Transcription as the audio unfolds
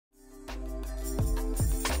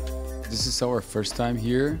This is our first time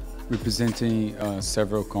here representing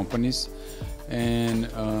several companies,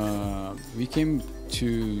 and we came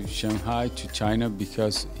to Shanghai, to China,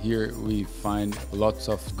 because here we find lots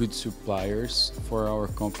of good suppliers for our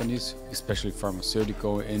companies, especially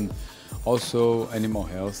pharmaceutical and also animal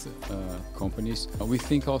health companies. We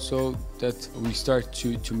think also that we start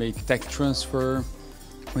to make tech transfer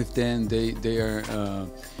with them. They are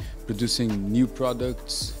producing new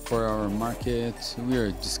products for our market. We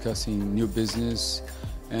are discussing new business,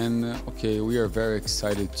 and okay, we are very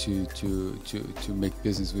excited to make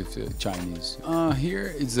business with the Chinese.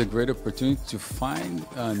 Here it's a great opportunity to find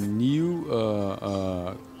a new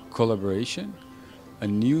collaboration, a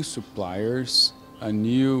new suppliers, a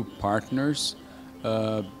new partners.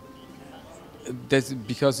 That's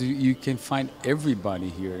because you can find everybody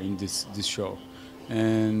here in this show,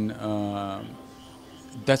 and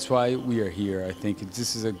that's why we are here. I think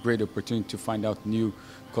this is a great opportunity to find out new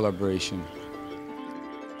collaboration.